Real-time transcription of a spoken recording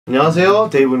안녕하세요,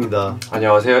 데이브입니다.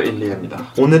 안녕하세요,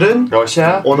 일리야입니다. 오늘은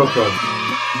러시아 언어편.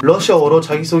 러시아어로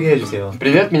자기소개해주세요.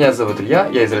 Привет, меня зовут Илья,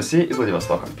 я из России, из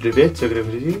Владивостока. Привет, 저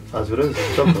그래브리지 아주를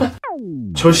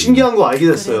저 신기한 거 알게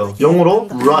됐어요. 영어로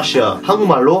Russia,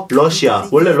 한국말로 러시아.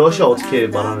 원래 러시아 어떻게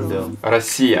말하는데요?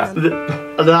 Россия.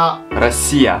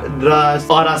 Россия.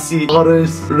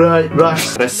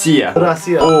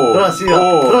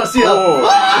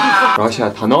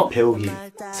 러시아 단어 배우기.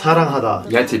 사랑하다.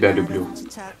 Я тебя люблю.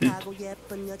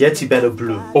 Я тебя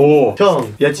люблю. 오.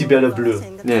 형, я тебя люблю.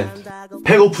 네.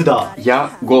 배고프다.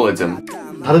 Я голоден.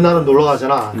 다른 나라 놀러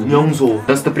가잖아. 명소.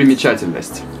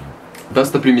 Достопримечательность.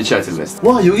 Достопримечательность.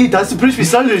 와, 여기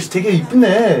다스프리스비살리 되게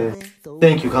이쁘네.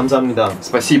 Thank you, 감사합니다.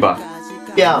 Спасибо.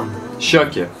 뺨.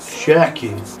 Щеки.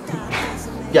 쉐키.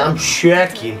 뺨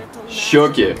쉐키.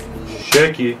 Щеки.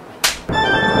 쉐키.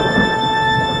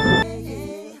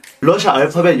 러시아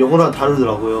알파벳 영어랑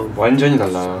다르더라고요. 완전히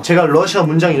달라. 제가 러시아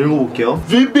문장 읽어볼게요.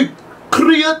 Выбег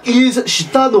из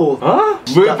штанов. А?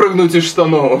 Выпрыгнуть из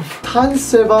штанов.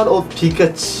 танцевать от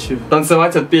Пикачу.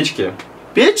 Танцевать от печки.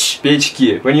 Bitch?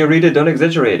 Печки. When you read it, don't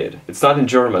exaggerate it. It's not in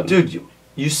German. Dude,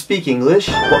 you speak English?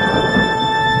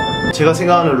 제가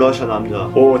생각하는 러시아 남자.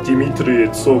 Oh, Dimitri,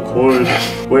 it's so cold.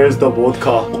 Where's the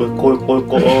vodka? Cold.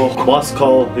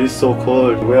 Moscow is so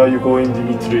cold. Where are you going,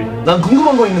 Dimitri? 난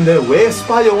궁금한 거 있는데 왜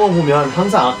스파 영화 보면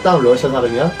항상 악당 러시아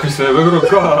사람이야? 글쎄, 왜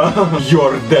그럴까?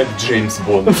 You're dead, James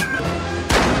Bond.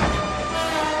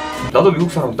 나도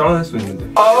미국 사람 따라할 수 있는데.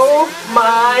 Oh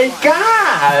my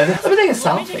god! Let me take a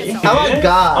selfie. Oh my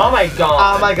god! Oh my god!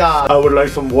 Oh my god! I would like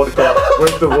some vodka.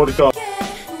 Where's the vodka?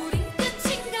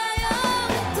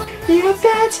 И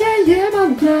опять я ем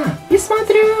одна, и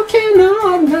смотрю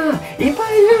кино одна, и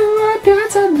пою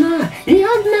опять одна, и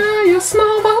одна я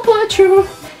снова плачу.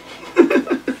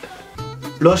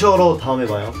 러시아어로 다음에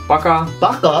봐요. Пока.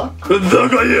 빠까?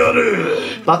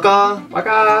 빠까?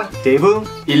 Пока. 데이브?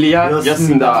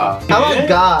 일리야였습니다. Oh my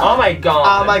god! Oh my god.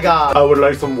 Oh my god! I would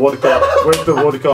like some vodka. Where's the vodka?